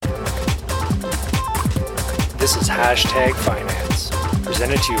This is Hashtag Finance,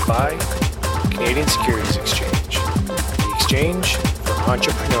 presented to you by Canadian Securities Exchange, the exchange for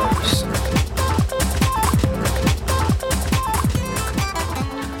entrepreneurs.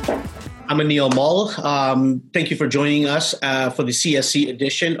 I'm Anil Mull. Thank you for joining us for the CSC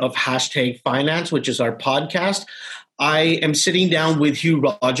edition of Hashtag Finance, which is our podcast. I am sitting down with Hugh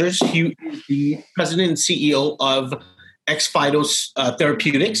Rogers. Hugh is the president and CEO of Infectious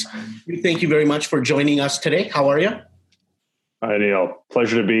Therapeutics. Thank you very much for joining us today. How are you? Hi, Neil.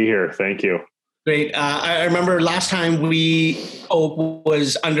 Pleasure to be here. Thank you. Great. I remember last time we spoke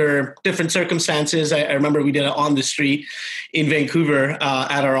was under different circumstances. I remember we did it on the street in Vancouver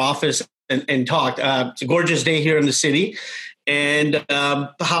at our office and talked. It's a gorgeous day here in the city. And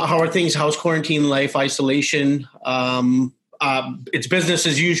how are things? How's quarantine life, isolation? It's business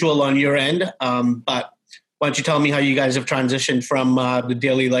as usual on your end. But why don't you tell me how you guys have transitioned from the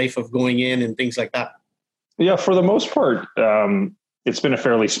daily life of going in and things like that? Yeah, for the most part, it's been a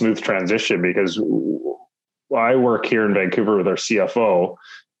fairly smooth transition because I work here in Vancouver with our CFO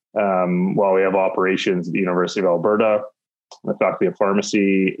while we have operations at the University of Alberta, the Faculty of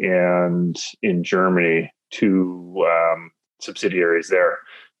Pharmacy, and in Germany, two subsidiaries there,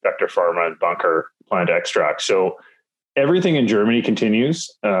 Vector Pharma and Bunker Plant Extract. So everything in Germany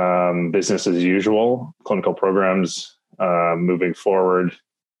continues, business as usual, clinical programs moving forward.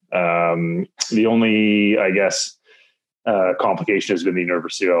 The only, I guess, complication has been the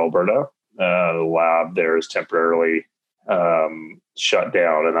University of Alberta. The lab there is temporarily shut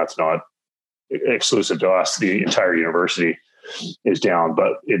down, and that's not exclusive to us. The entire university is down,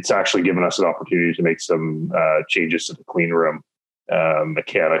 but it's actually given us an opportunity to make some changes to the clean room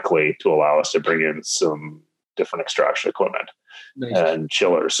mechanically to allow us to bring in some different extraction equipment and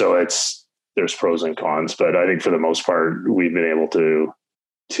chillers. So there's pros and cons, but I think for the most part, we've been able to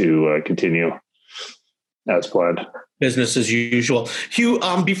continue as planned. Business as usual. Hugh,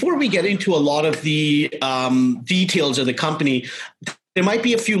 before we get into a lot of the details of the company, there might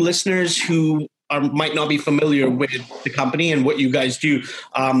be a few listeners who might not be familiar with the company and what you guys do.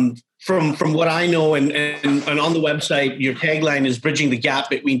 From what I know, and on the website, your tagline is bridging the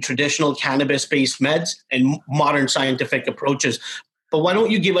gap between traditional cannabis-based meds and modern scientific approaches. But why don't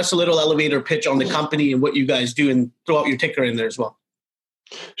you give us a little elevator pitch on the company and what you guys do, and throw out your ticker in there as well?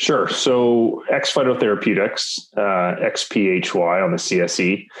 Sure. So Infectious Therapeutics, XPHY on the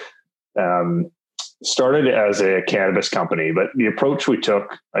CSE, started as a cannabis company, but the approach we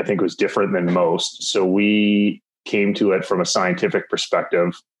took, I think, was different than most. So we came to it from a scientific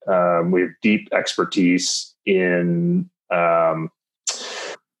perspective. We have deep expertise in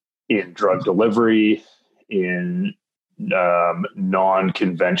drug delivery, in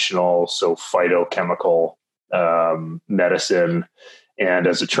non-conventional, so phytochemical medicine, and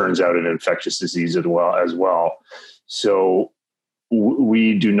as it turns out, in infectious disease as well. So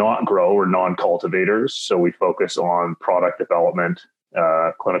we do not grow, we're non-cultivators. So we focus on product development,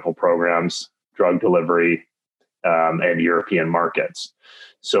 clinical programs, drug delivery, and European markets.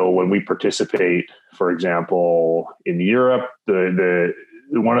 So when we participate, for example, in Europe, the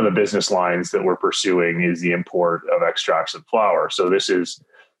one of the business lines that we're pursuing is the import of extracts and flower. So it's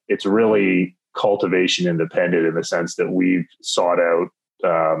really cultivation independent in the sense that we've sought out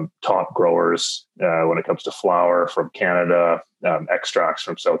top growers when it comes to flower from Canada, extracts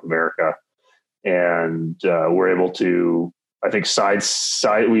from South America, and we're able to, I think,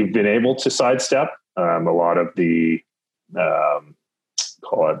 we've been able to sidestep a lot of the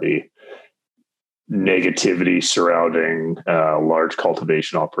call it the negativity surrounding large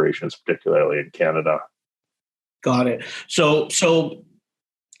cultivation operations, particularly in Canada. Got it. So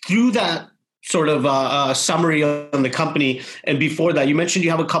through that sort of summary on the company, and before that, you mentioned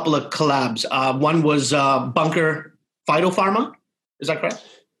you have a couple of collabs. One was Bunker Phytopharma. Is that correct?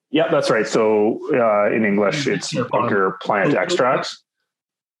 Yeah, that's right. So in English, it's Bunker Plant Extracts.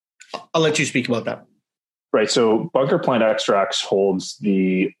 I'll let you speak about that. Right. So Bunker Plant Extracts holds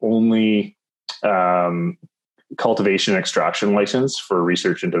the only cultivation extraction license for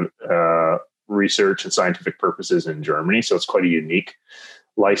research and scientific purposes in Germany. So it's quite a unique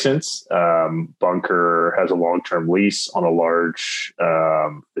license. Bunker has a long-term lease on a large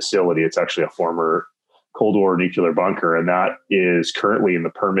facility. It's actually a former Cold War nuclear bunker, and that is currently in the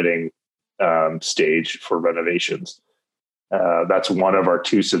permitting stage for renovations. That's one of our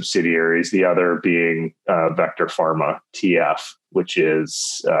two subsidiaries, the other being Vector Pharma TF, which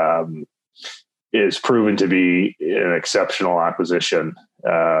is proven to be an exceptional acquisition.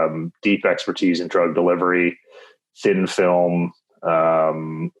 Deep expertise in drug delivery, thin film,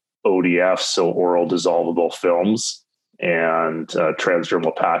 ODF, so oral dissolvable films, and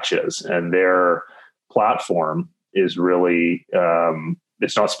transdermal patches. And their platform is really,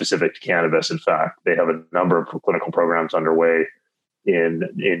 it's not specific to cannabis. In fact, they have a number of clinical programs underway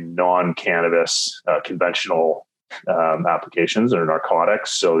in non-cannabis conventional applications or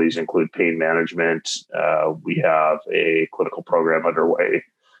narcotics. So these include pain management. We have a clinical program underway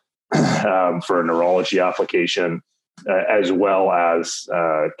for a neurology application, as well as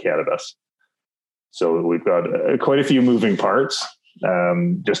cannabis. So we've got quite a few moving parts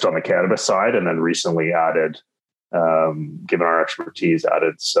just on the cannabis side, and then recently added, given our expertise,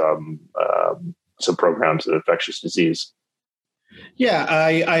 added some programs in infectious disease. Yeah,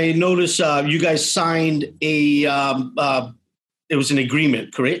 I noticed you guys signed it was an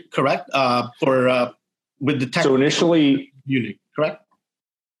agreement, correct? For with the so initially Munich, correct?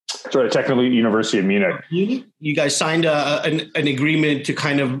 Sorry, Technical University of Munich. You guys signed an agreement to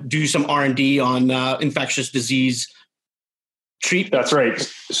kind of do some R&D on infectious disease treatment. That's right.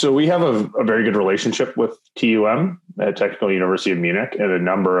 So we have a very good relationship with TUM at Technical University of Munich and a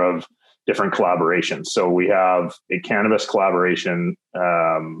number of different collaborations. So we have a cannabis collaboration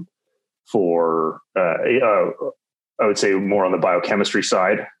for, I would say, more on the biochemistry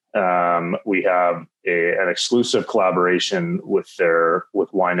side. We have an exclusive collaboration with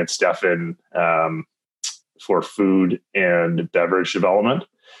Wine and Steffen for food and beverage development.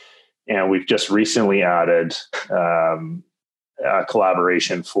 And we've just recently added a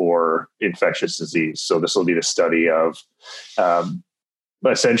collaboration for infectious disease. So this will be the study of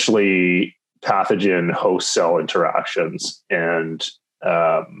essentially pathogen host cell interactions and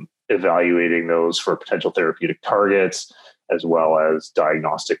evaluating those for potential therapeutic targets as well as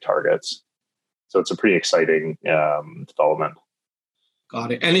diagnostic targets. So it's a pretty exciting development.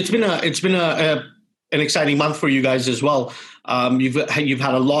 Got it. And it's been an exciting month for you guys as well. You've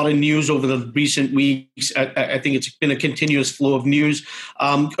had a lot of news over the recent weeks. I think it's been a continuous flow of news.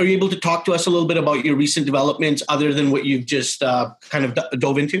 Are you able to talk to us a little bit about your recent developments other than what you've just kind of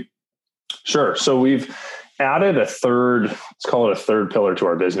dove into? Sure. So we've added let's call it a third pillar to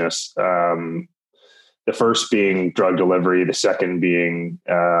our business. The first being drug delivery, the second being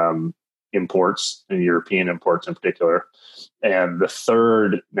imports, and European imports in particular, and the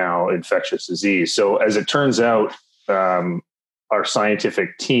third now infectious disease. So as it turns out, our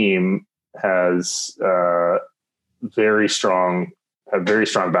scientific team has very strong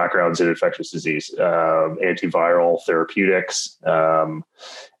backgrounds in infectious disease, antiviral therapeutics, and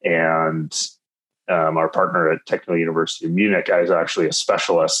our partner at Technical University of Munich is actually a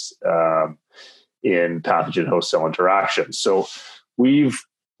specialist in pathogen host cell interactions. So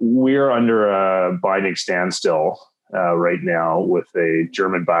we're under a binding standstill right now with a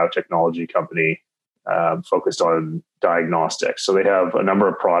German biotechnology company focused on diagnostics. So they have a number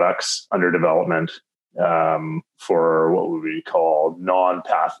of products under development for what we would call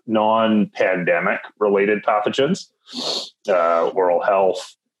non-pandemic related pathogens, oral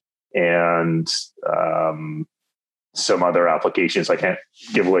health, and some other applications. I can't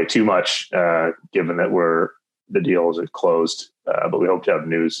give away too much, given that the deal isn't closed, but we hope to have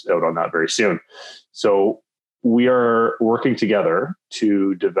news out on that very soon. So we are working together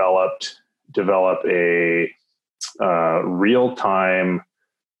to develop a real-time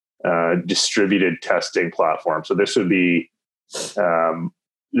distributed testing platform. So this would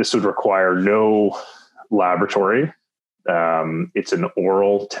require no laboratory. It's an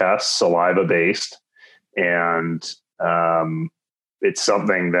oral test, saliva based, and it's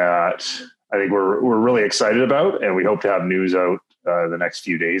something that I think we're really excited about, and we hope to have news out the next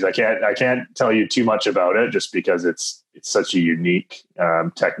few days. I can't tell you too much about it just because it's such a unique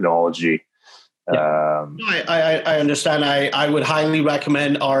technology. Yeah. I understand. I would highly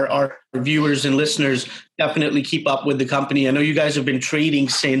recommend our viewers and listeners definitely keep up with the company. I know you guys have been trading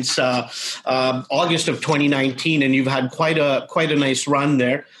since August of 2019, and you've had quite a nice run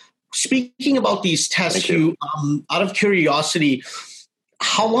there. Speaking about these tests, Hugh, out of curiosity,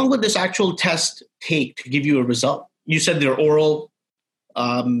 how long would this actual test take to give you a result? You said they're oral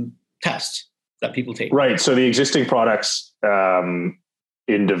tests that people take. Right. So the existing products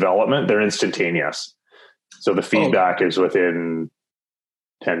in development, they're instantaneous. So the feedback is within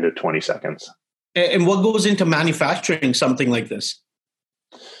 10 to 20 seconds. And what goes into manufacturing something like this?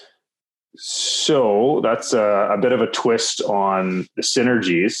 So that's a bit of a twist on the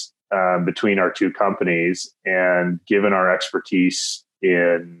synergies between our two companies. And given our expertise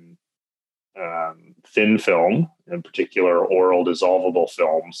in thin film, in particular oral dissolvable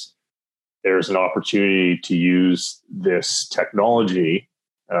films, there's an opportunity to use this technology,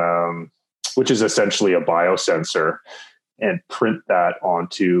 which is essentially a biosensor, and print that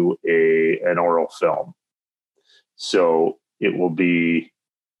onto an oral film. So it will be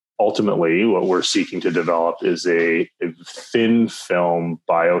ultimately, what we're seeking to develop is a thin film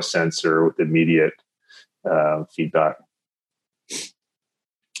biosensor with immediate feedback.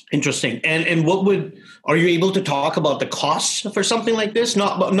 Interesting. And are you able to talk about the costs for something like this?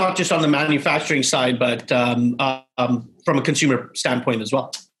 Not just on the manufacturing side, but from a consumer standpoint as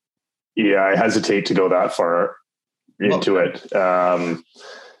well. Yeah, I hesitate to go that far into it.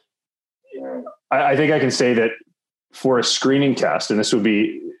 I think I can say that for a screening test, and this would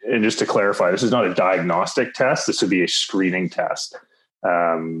be, and just to clarify, this is not a diagnostic test. This would be a screening test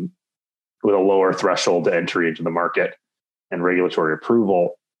with a lower threshold to entry into the market and regulatory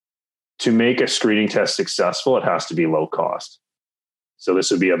approval. To make a screening test successful, it has to be low cost. So this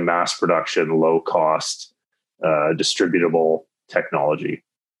would be a mass production, low cost, distributable technology.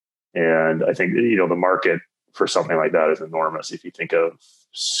 And I think, the market for something like that is enormous. If you think of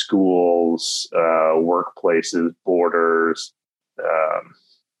schools, workplaces, borders,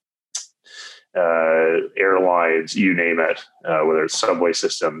 airlines, you name it, whether it's subway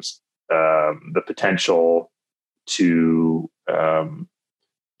systems, the potential to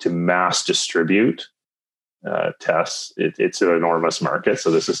mass distribute tests, it's an enormous market.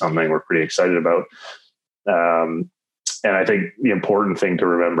 So this is something we're pretty excited about. And I think the important thing to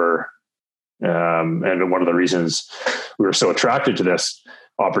remember, and one of the reasons we were so attracted to this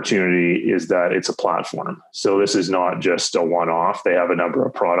opportunity, is that it's a platform. So this is not just a one-off. They have a number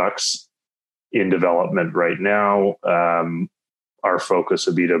of products in development right now. Our focus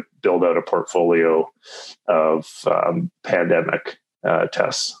would be to build out a portfolio of pandemic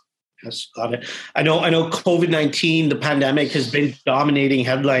tests. Yes, got it. I know COVID-19, the pandemic, has been dominating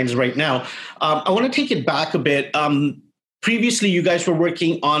headlines right now. I want to take it back a bit. Previously, you guys were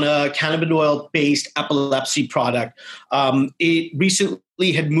working on a cannabinoid-based epilepsy product. It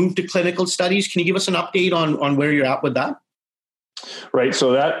recently had moved to clinical studies. Can you give us an update on where you're at with that? Right.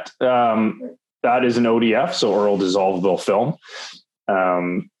 So that is an ODF, so oral dissolvable film.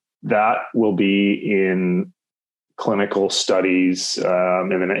 That will be in clinical studies in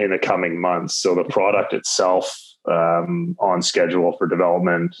the coming months. So the product itself on schedule for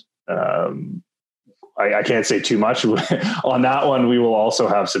development. I can't say too much on that one. We will also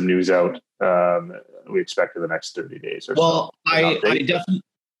have some news out. We expect in the next 30 days or so. Well, I definitely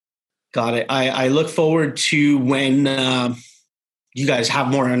got it. I look forward to when you guys have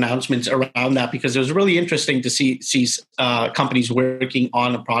more announcements around that, because it was really interesting to see companies working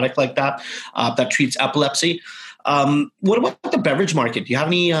on a product like that that treats epilepsy. What about the beverage market? Do you have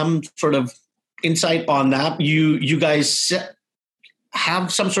any sort of insight on that? You guys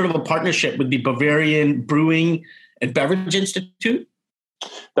have some sort of a partnership with the Bavarian Brewing and Beverage Institute?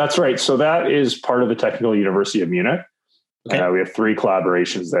 That's right. So that is part of the Technical University of Munich. Okay. We have 3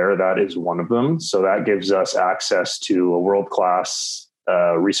 collaborations there. That is one of them. So that gives us access to a world-class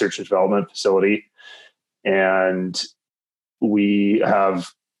research and development facility. And we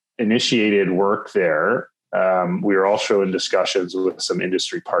have initiated work there. We are also in discussions with some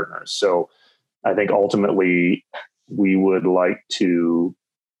industry partners. So I think ultimately we would like to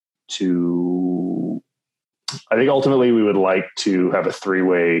have a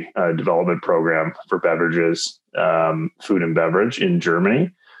 3-way development program for beverages, food and beverage in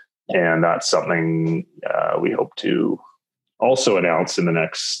Germany. And that's something we hope to also announce in the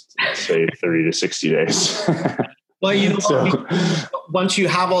next, let's say, 30 to 60 days. Well, once you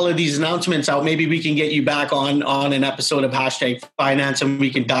have all of these announcements out, maybe we can get you back on an episode of #Finance, and we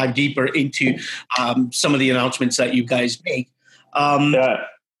can dive deeper into some of the announcements that you guys make. Yeah.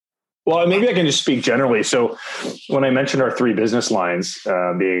 Well, maybe I can just speak generally. So when I mentioned our 3 business lines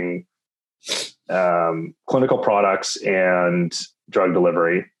being clinical products and drug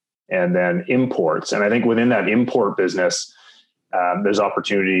delivery, and then imports, and I think within that import business, there's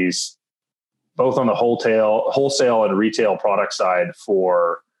opportunities both on the wholesale and retail product side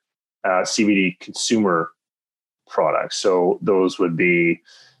for CBD consumer products. So those would be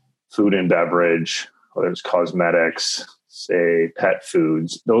food and beverage, whether it's cosmetics, say pet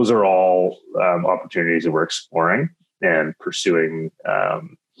foods. Those are all opportunities that we're exploring and pursuing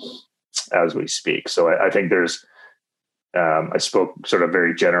as we speak. So I think there's, I spoke sort of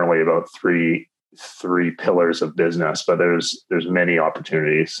very generally about three pillars of business, but there's many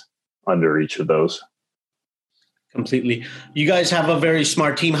opportunities under each of those. Completely. You guys have a very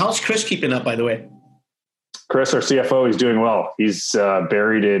smart team. How's Chris keeping up, by the way? Chris, our CFO, he's doing well. He's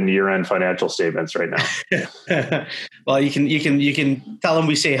buried in year-end financial statements right now. Well, you can tell him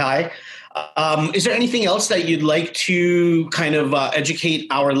we say hi. Is there anything else that you'd like to kind of educate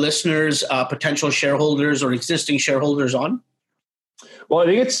our listeners, potential shareholders or existing shareholders on? Well, I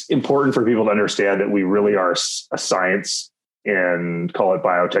think it's important for people to understand that we really are a science and call it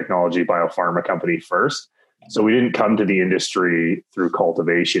biotechnology, biopharma company first. So we didn't come to the industry through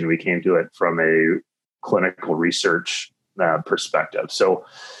cultivation. We came to it from a clinical research perspective. So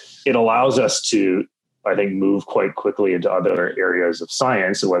it allows us to, I think, move quite quickly into other areas of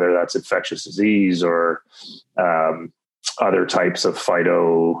science, whether that's infectious disease or other types of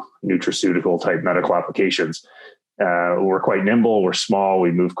phyto-nutraceutical type medical applications. We're quite nimble. We're small.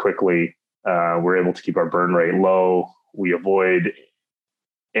 We move quickly. We're able to keep our burn rate low. We avoid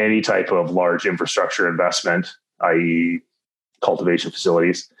any type of large infrastructure investment, i.e. cultivation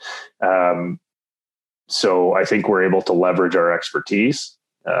facilities. So I think we're able to leverage our expertise,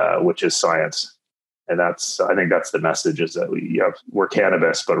 which is science. And I think that's the message, is that we're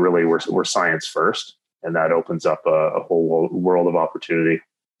cannabis, but really we're science first. And that opens up a whole world of opportunity.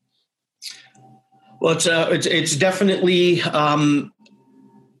 Well, it's definitely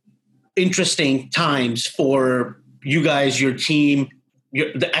interesting times for you guys, your team,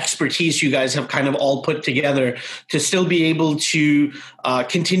 the expertise you guys have kind of all put together to still be able to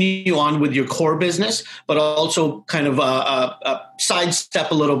continue on with your core business, but also kind of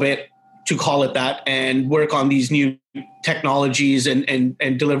sidestep a little bit, to call it that, and work on these new technologies and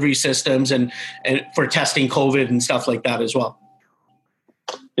delivery systems and for testing COVID and stuff like that as well.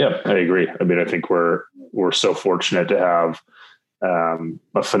 Yeah, I agree. I mean, I think we're so fortunate to have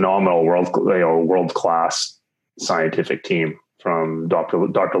a phenomenal world-class scientific team, from Dr.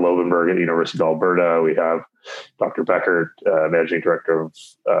 Lovenberg at the University of Alberta. We have Dr. Becker, Managing Director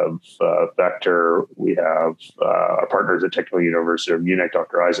of Vector. We have our partners at Technical University of Munich,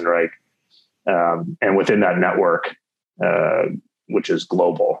 Dr. Eisenreich. And within that network, which is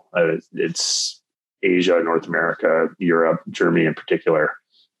global, it's Asia, North America, Europe, Germany in particular.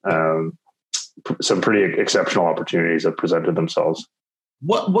 Some pretty exceptional opportunities have presented themselves.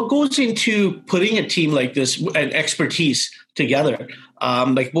 What goes into putting a team like this and expertise together?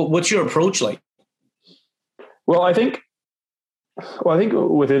 What's your approach like? Well, I think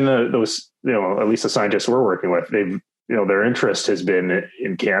within those, at least the scientists we're working with, they've, their interest has been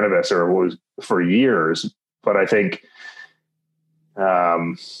in cannabis, or was for years. But I think,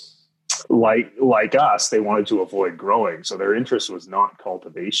 like us, they wanted to avoid growing. So their interest was not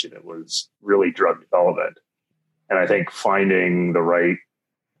cultivation. It was really drug development. And I think finding the right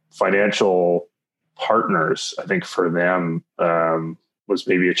financial partners, I think for them, was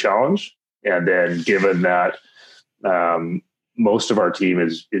maybe a challenge. And then given that, most of our team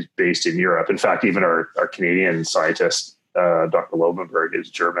is based in Europe. In fact, even our Canadian scientist, Dr. Lovenberg, is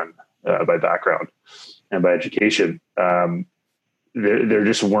German by background and by education. There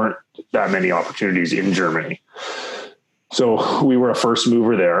just weren't that many opportunities in Germany. So we were a first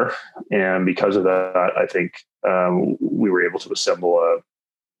mover there. And because of that, I think we were able to assemble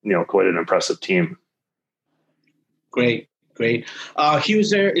quite an impressive team. Great. Hugh,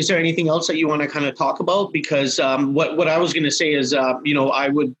 is there anything else that you want to kind of talk about? Because what I was going to say is,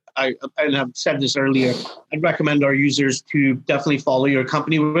 and I've said this earlier, I'd recommend our users to definitely follow your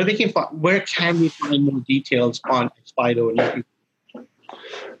company. Where can we find more details on Expido? And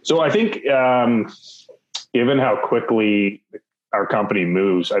so I think, given how quickly our company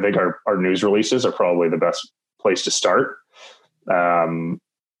moves, I think our news releases are probably the best place to start.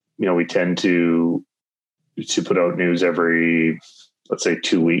 We tend to put out news every, let's say,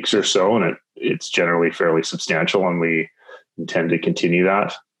 2 weeks or so, and it's generally fairly substantial, and we intend to continue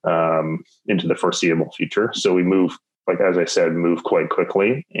that into the foreseeable future. So we move quite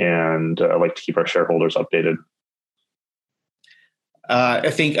quickly, and I like to keep our shareholders updated. I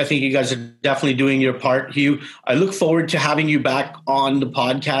think you guys are definitely doing your part, Hugh. I look forward to having you back on the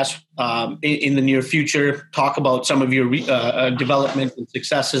podcast in the near future, talk about some of your development and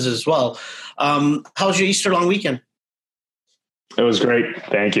successes as well. How's your Easter long weekend? It was great.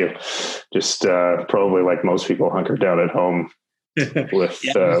 Thank you. Just probably like most people, hunkered down at home with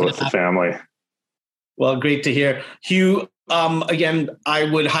the family. Well, great to hear. Hugh, again, I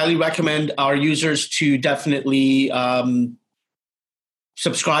would highly recommend our users to definitely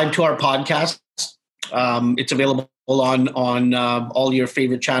subscribe to our podcast. It's available on all your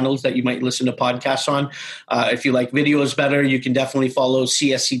favorite channels that you might listen to podcasts on. If you like videos better, you can definitely follow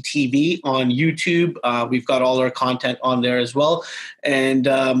CSC TV on YouTube. We've got all our content on there as well. And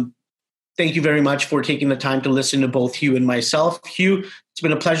thank you very much for taking the time to listen to both Hugh and myself. Hugh, it's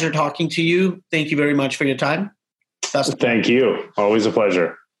been a pleasure talking to you. Thank you very much for your time. Thank you. Always a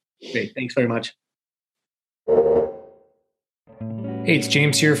pleasure. Great. Thanks very much. Hey, it's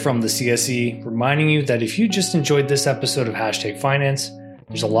James here from the CSE, reminding you that if you just enjoyed this episode of #Finance,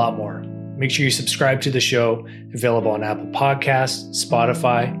 there's a lot more. Make sure you subscribe to the show, available on Apple Podcasts,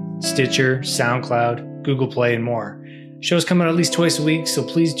 Spotify, Stitcher, SoundCloud, Google Play, and more. Shows come out at least twice a week, so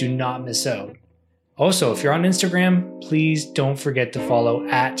please do not miss out. Also, if you're on Instagram, please don't forget to follow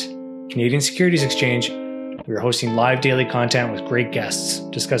at Canadian Securities Exchange. We are hosting live daily content with great guests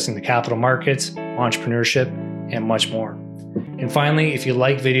discussing the capital markets, entrepreneurship, and much more. And finally, if you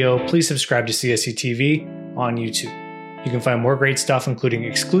like video, please subscribe to CSE TV on YouTube. You can find more great stuff, including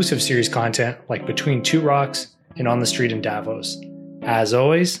exclusive series content like Between Two Rocks and On the Street in Davos. As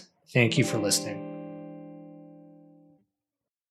always, thank you for listening.